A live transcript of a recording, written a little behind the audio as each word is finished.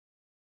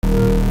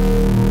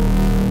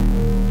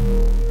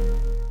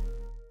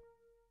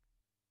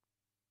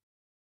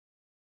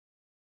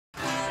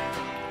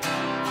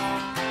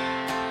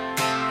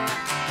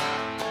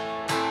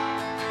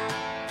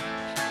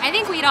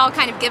we'd all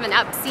kind of given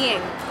up seeing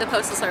the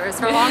Postal Service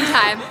for a long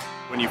time.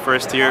 When you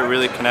first hear it,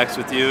 really connects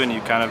with you, and you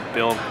kind of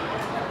build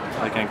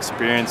like an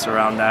experience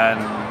around that,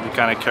 and you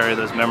kind of carry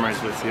those memories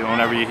with you.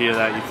 Whenever you hear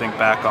that, you think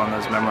back on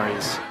those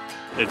memories.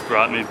 It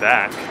brought me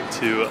back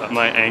to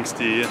my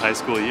angsty high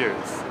school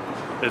years.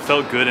 It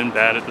felt good and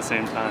bad at the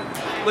same time.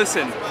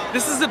 Listen,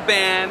 this is a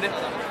band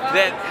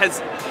that has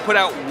put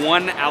out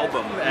one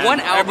album.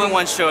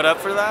 Everyone showed up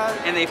for that?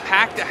 And they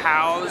packed a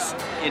house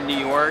in New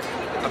York,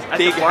 a At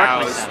big the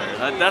Barclays house.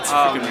 Center. That's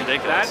freaking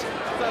ridiculous.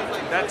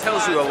 That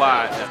tells you a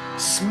lot.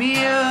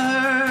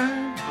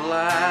 Smeared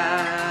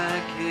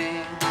black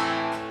ink.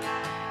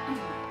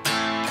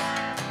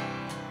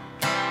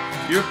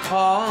 Your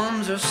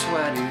palms are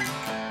sweaty,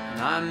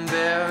 and I'm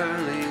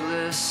barely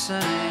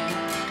listening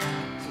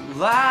to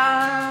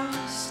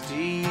last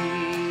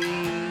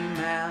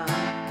email.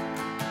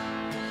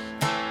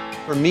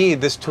 For me,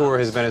 this tour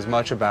has been as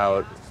much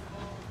about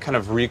kind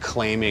of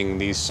reclaiming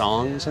these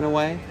songs in a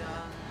way.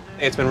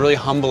 It's been really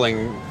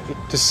humbling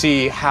to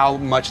see how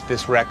much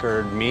this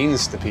record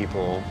means to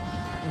people,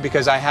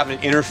 because I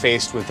haven't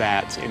interfaced with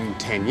that in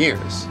 10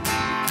 years.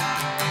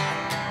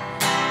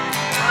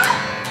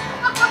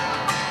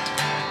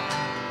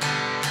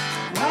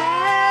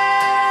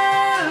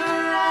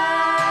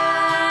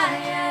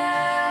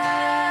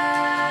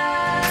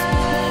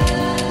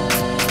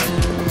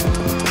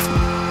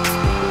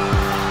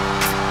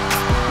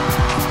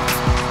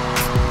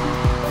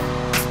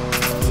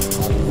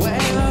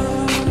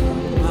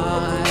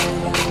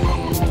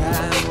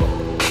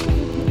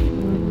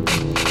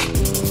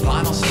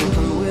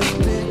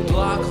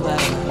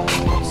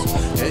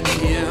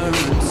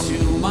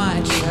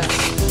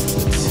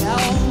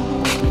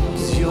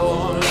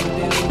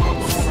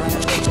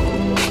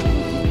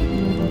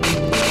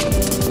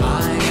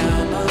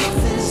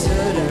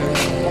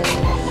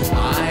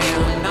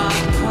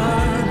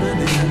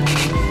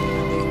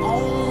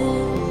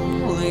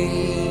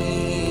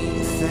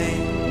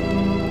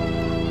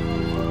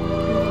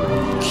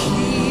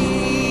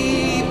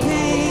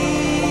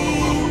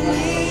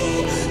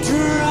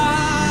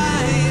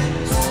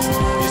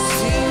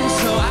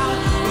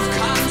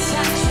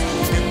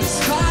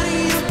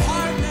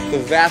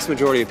 The vast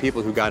majority of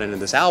people who got into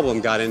this album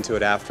got into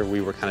it after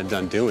we were kind of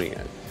done doing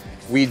it.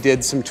 We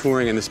did some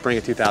touring in the spring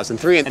of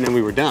 2003, and then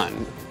we were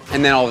done.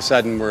 And then all of a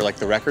sudden, we're like,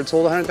 the record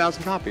sold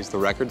 100,000 copies, the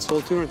record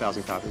sold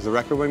 200,000 copies, the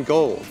record went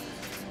gold.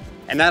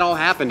 And that all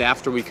happened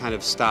after we kind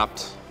of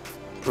stopped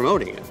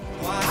promoting it.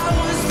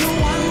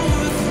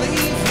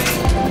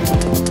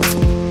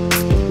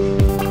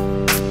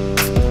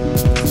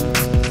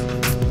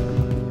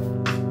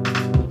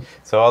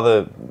 So all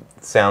the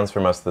sounds for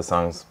most of the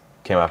songs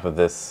came off of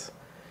this.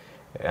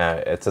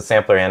 It's a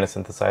sampler and a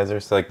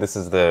synthesizer. So like this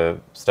is the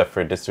stuff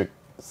for District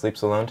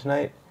Sleeps Alone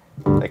Tonight.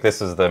 Like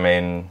this is the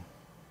main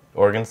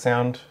organ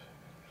sound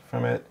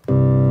from it.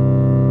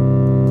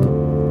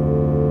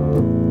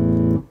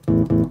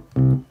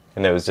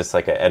 And it was just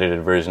like an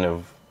edited version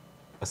of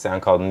a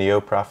sound called Neo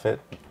Prophet.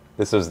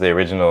 This was the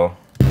original.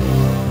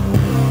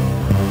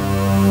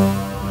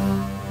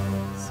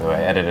 So I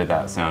edited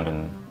that sound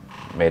and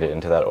made it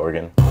into that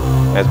organ.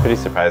 I was pretty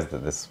surprised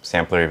that this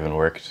sampler even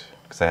worked,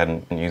 because I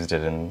hadn't used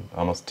it in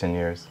almost 10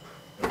 years.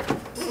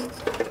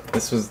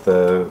 This was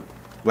the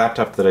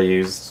laptop that I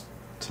used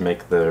to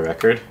make the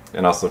record,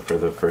 and also for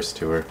the first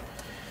tour.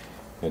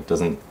 It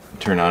doesn't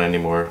turn on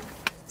anymore,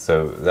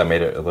 so that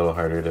made it a little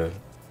harder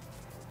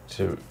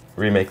to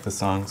remake the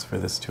songs for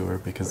this tour,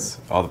 because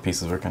all the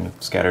pieces were kind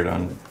of scattered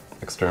on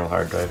external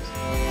hard drives.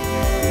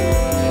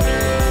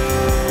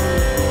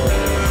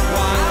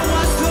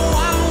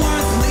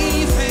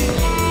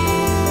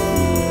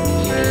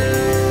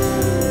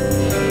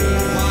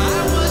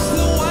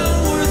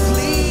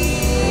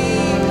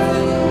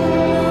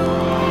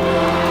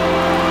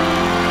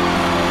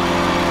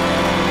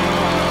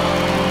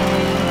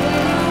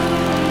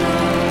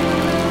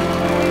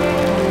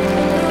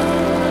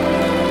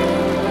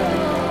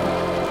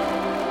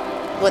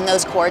 When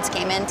those chords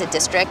came into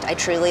District, I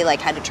truly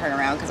had to turn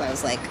around because I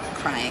was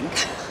crying.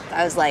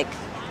 I was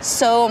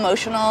so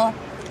emotional,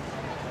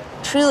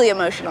 truly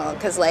emotional,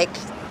 because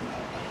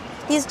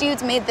these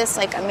dudes made this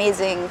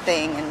amazing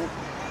thing, and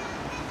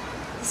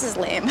this is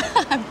lame.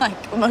 I'm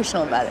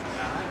emotional about it.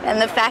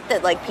 And the fact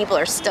that people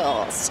are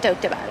still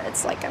stoked about it,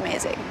 it's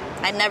amazing.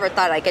 I never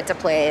thought I'd get to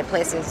play at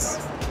places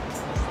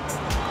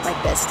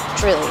like this,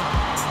 truly.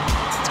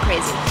 It's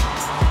crazy.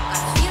 I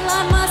feel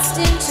I must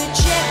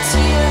interject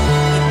here.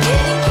 You're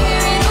getting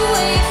carried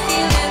away,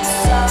 feeling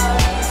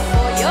sorry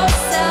for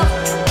yourself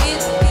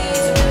with these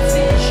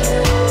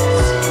revisions.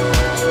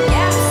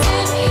 Gaps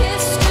in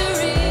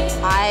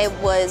history. I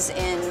was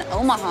in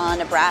Omaha,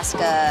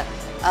 Nebraska,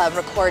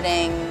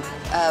 recording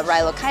a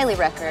Rilo Kiley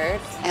record,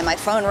 and my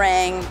phone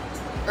rang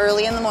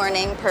early in the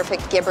morning,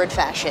 perfect Gibbard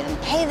fashion.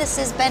 Hey, this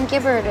is Ben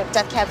Gibbard of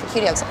Death Cab for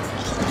Cutie. I was like,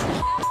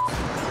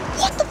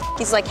 what the f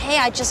He's like, hey,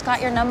 I just got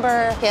your number,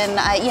 and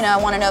I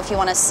want to know if you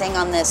want to sing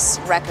on this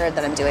record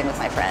that I'm doing with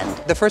my friend.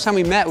 The first time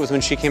we met was when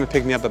she came and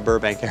picked me up at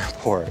Burbank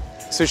Airport.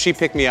 So she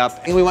picked me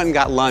up, and we went and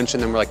got lunch,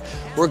 and then we're like,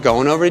 we're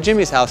going over to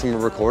Jimmy's house, and we're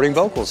recording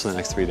vocals for the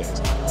next 3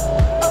 days.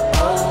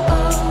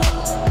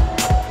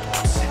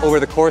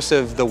 Over the course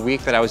of the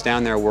week that I was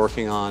down there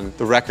working on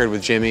the record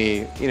with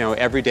Jimmy,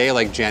 every day,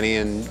 like Jenny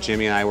and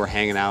Jimmy and I were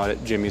hanging out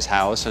at Jimmy's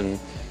house and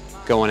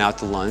going out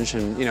to lunch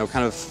and,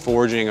 kind of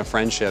forging a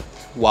friendship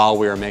while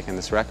we were making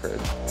this record.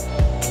 Don't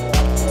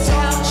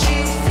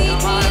you feed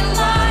me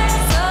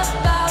lies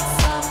about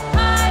some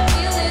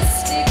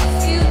idealistic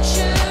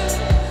future?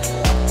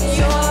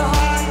 Your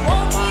heart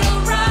won't heal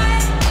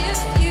right if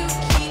you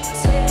keep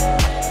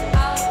tearing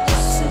out the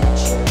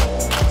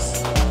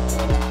sutures.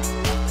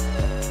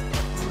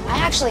 I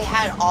actually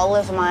had all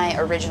of my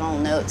original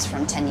notes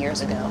from 10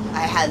 years ago.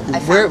 I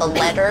found the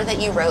letter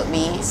that you wrote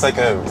me. It's like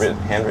a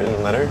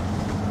handwritten letter?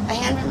 A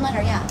handwritten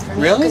letter, yeah.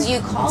 Really? Because you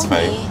called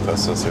me.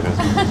 Postal Service.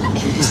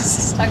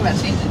 Talk about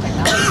changing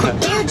technology.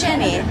 Dear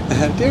Jenny.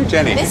 Dear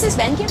Jenny. This is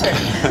Ben Gibbard.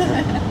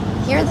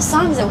 Here are the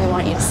songs that we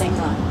want you to sing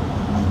on.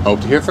 Hope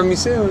to hear from you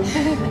soon.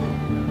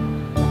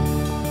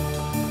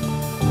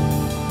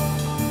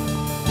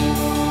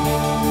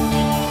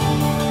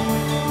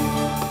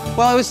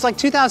 Well, it was like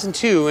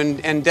 2002,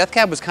 and Death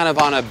Cab was kind of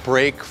on a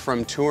break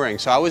from touring,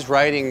 so I was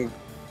writing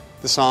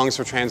the songs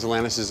for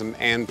Transatlanticism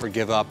and for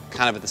Give Up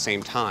kind of at the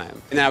same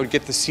time. And I would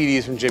get the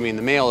CDs from Jimmy in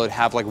the mail. It'd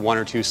have like 1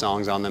 or 2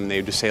 songs on them. They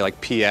would just say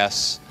like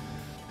PS,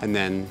 and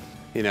then,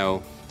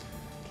 and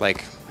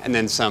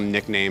then some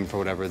nickname for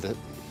whatever the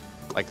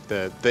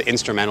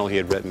instrumental he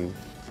had written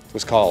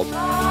was called.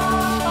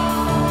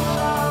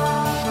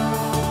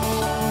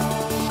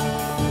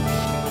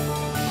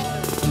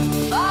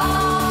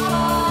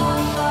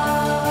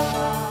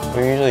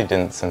 We usually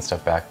didn't send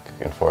stuff back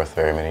and forth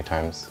very many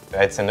times.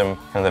 I'd send him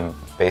kind of the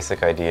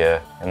basic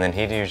idea, and then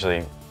he'd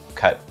usually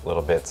cut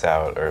little bits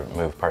out or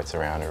move parts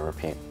around or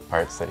repeat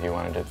parts that he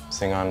wanted to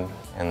sing on,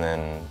 and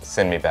then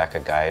send me back a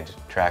guide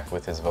track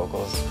with his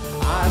vocals.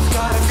 I've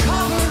got a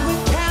cupboard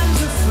with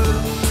cans of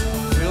food,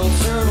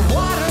 filtered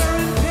water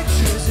and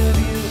pictures of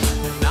you,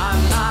 and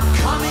I'm not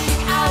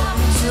coming out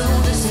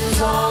until this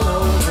is all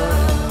over.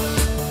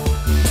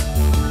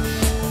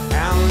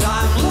 And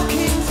I'm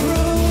looking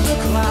through the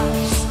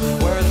clouds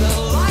where the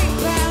light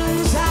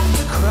bends at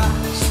the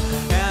cracks,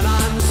 and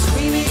I'm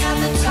screaming at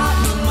the top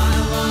of my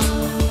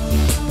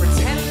lungs,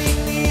 pretending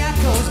the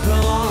echoes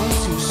belong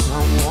to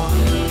someone.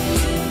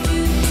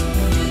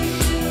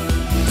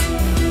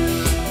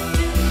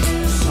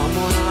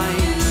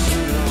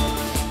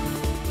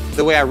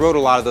 The way I wrote a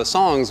lot of those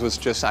songs was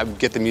just I would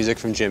get the music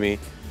from Jimmy,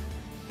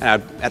 and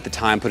I'd, at the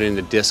time, put it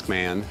into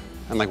Discman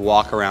and like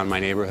walk around my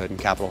neighborhood in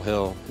Capitol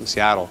Hill in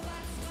Seattle,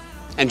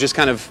 and just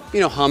kind of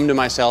hum to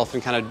myself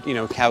and kind of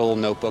have a little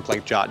notebook,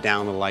 like jot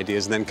down little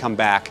ideas, and then come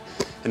back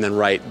and then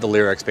write the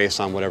lyrics based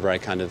on whatever I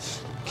kind of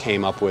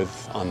came up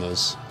with on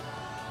those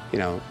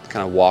kind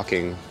of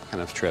walking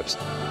kind of trips.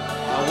 I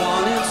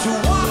wanted to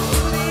walk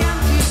through the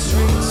empty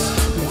streets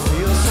and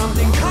feel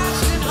something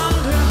constant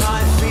under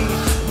my feet,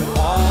 but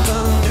all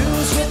the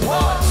news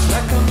reports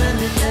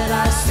recommended that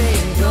I stay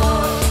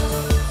indoors,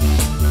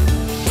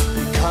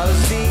 because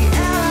the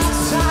air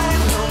outside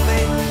will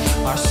make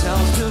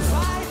ourselves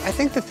divide. I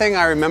think the thing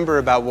I remember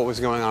about what was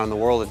going on in the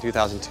world in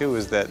 2002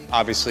 is that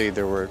obviously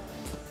there were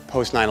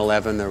post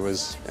 9/11, there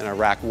was an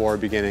Iraq war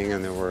beginning,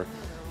 and there were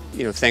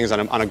things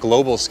on a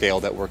global scale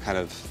that were kind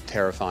of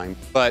terrifying.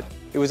 But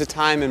it was a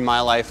time in my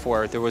life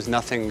where there was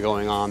nothing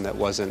going on that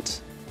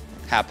wasn't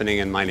happening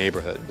in my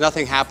neighborhood.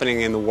 Nothing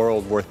happening in the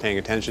world worth paying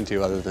attention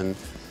to other than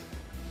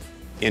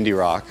indie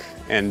rock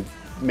and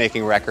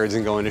making records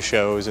and going to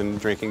shows and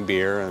drinking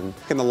beer. And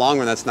in the long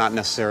run, that's not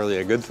necessarily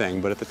a good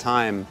thing, but at the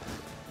time,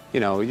 I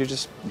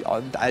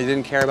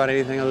didn't care about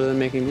anything other than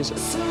making music.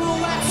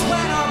 Silhouettes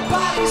when our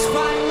bodies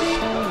finally.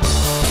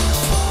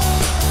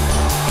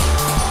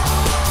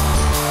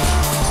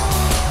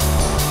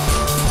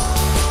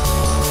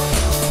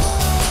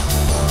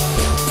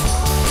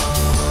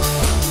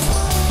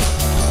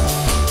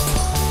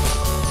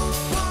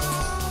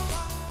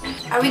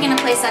 Are we gonna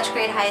play Such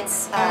Great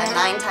Heights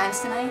 9 times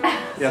tonight?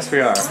 Yes, we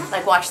are.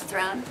 Like Watch the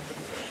Throne?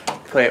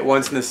 Play it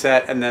once in the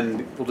set, and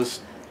then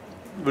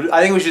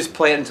I think we should just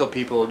play it until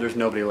there's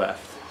nobody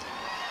left.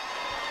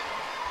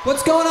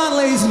 What's going on,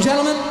 ladies and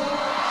gentlemen?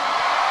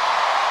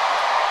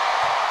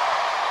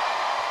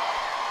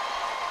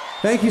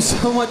 Thank you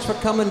so much for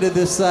coming to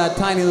this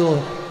tiny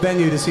little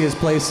venue to see us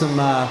play some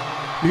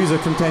music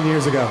from 10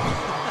 years ago.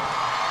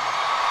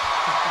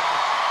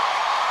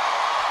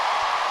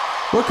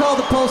 We're called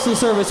the Postal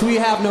Service. We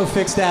have no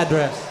fixed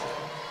address.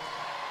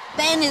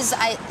 Ben is,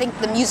 I think,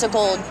 the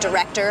musical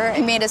director.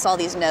 He made us all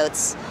these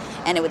notes,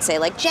 and it would say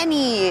like,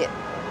 Jenny,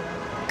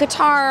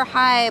 guitar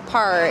high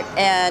part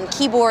and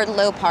keyboard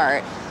low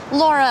part.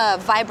 Laura,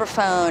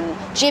 vibraphone.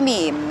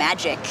 Jimmy,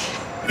 magic.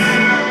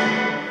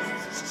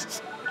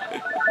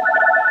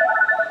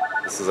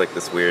 This is like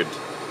this weird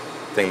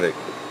thing that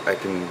I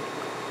can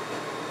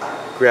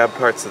grab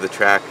parts of the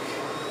track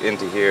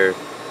into here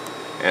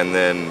and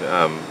then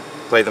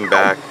play them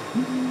back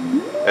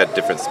at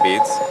different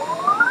speeds.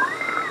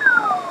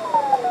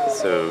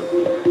 So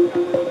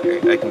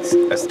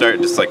I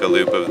start just like a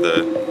loop of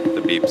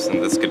the beeps,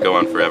 and this could go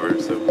on forever.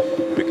 So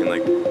we can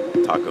like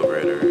talk over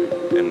it,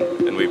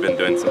 and we've been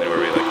doing something where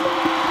we like.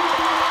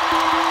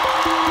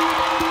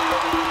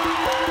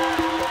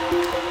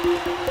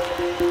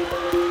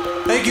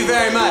 Thank you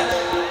very much.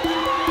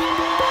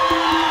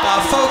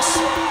 Folks,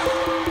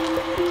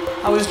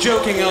 I was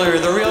joking earlier.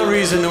 The real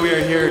reason that we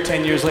are here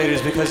 10 years later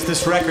is because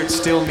this record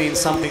still means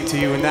something to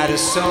you, and that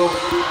is so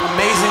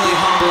amazingly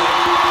humbling.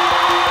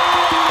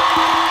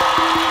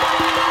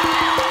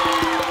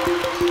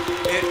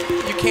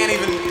 You can't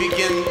even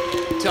begin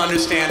to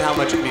understand how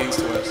much it means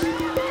to us.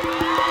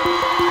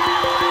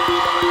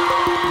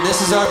 And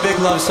this is our big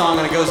love song,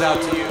 and it goes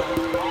out to you.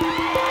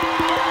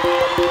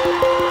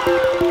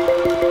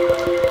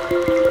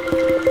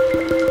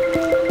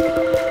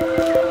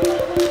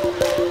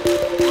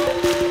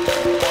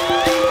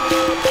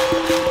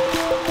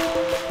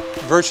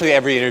 Virtually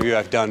every interview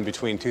I've done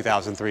between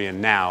 2003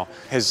 and now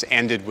has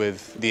ended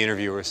with the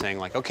interviewer saying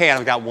like, okay,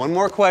 I've got one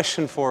more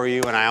question for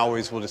you, and I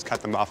always will just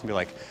cut them off and be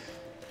like,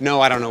 no,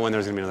 I don't know when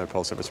there's gonna be another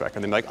Postal Service record.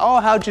 And they're like, oh,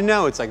 how'd you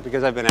know? It's like,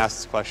 because I've been asked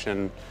this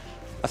question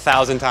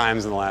 1,000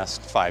 times in the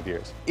last 5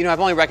 years. You know,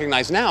 I've only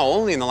recognized now,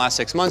 only in the last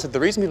 6 months, that the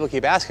reason people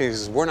keep asking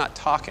is we're not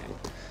talking.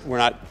 We're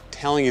not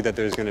telling you that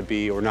there's gonna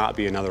be or not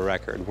be another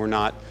record. We're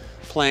not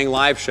playing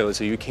live shows,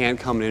 so you can't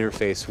come and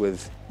interface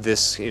with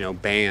this, you know,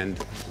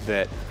 band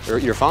that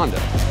you're fond of.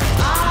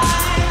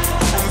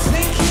 I'm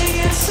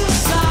thinking it's a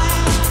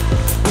sign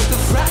with the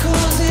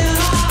freckles in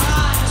our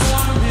eyes,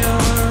 our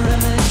mirror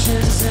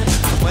images, and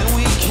when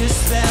we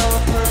kiss they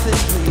were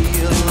perfectly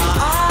aligned.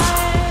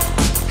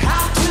 I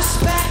have to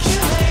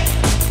speculate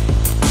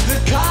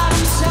that God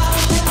himself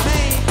can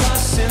make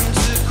us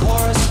into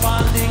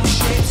corresponding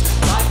shapes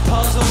like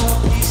puzzle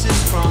pieces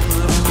from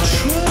the play.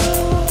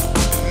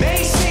 It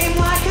may seem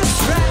like a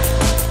stretch,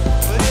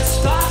 but it's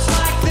thoughts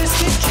like this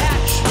that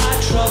catch my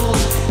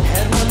troubled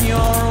head when you're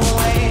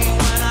away,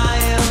 when I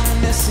am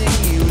missing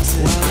you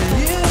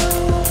tonight. You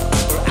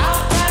were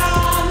out there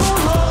on the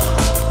road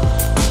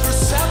for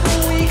several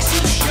weeks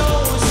of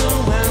shows, and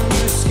when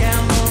you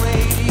scan the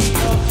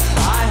radio,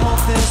 I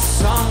hope this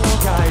song will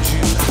guide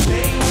you.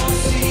 They will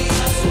see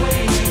us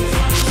waiting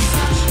from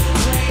such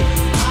great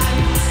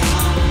heights.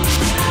 They'll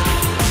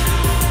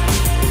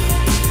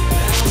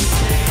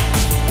say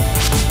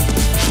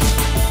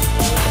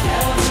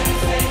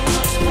everything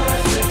looks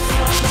perfect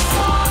from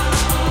far.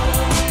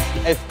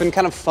 It's been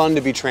kind of fun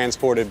to be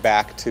transported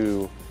back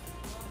to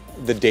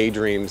the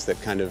daydreams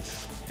that kind of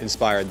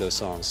inspired those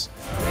songs.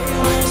 They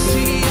will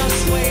see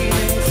us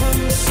waiting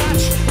from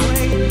such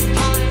great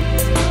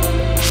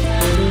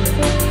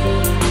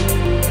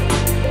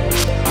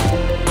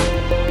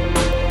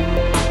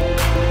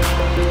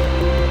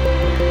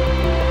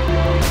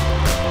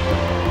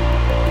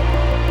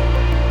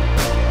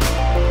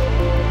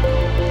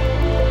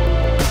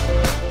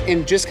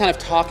And just kind of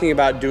talking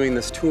about doing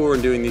this tour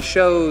and doing these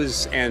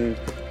shows, and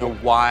you know,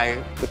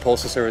 why the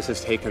Postal Service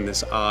has taken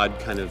this odd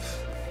kind of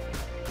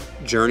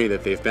journey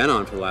that they've been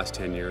on for the last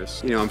 10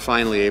 years. You know, I'm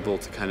finally able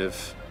to kind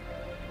of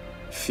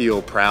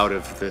feel proud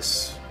of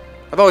this.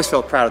 I've always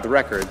felt proud of the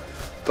record,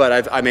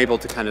 but I'm able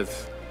to kind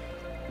of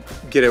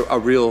get a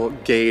real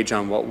gauge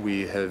on what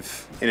we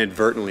have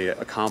inadvertently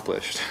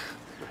accomplished,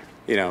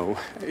 you know,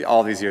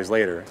 all these years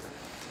later.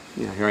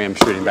 You know, here I am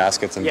shooting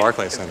baskets in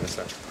Barclays Center.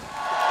 So.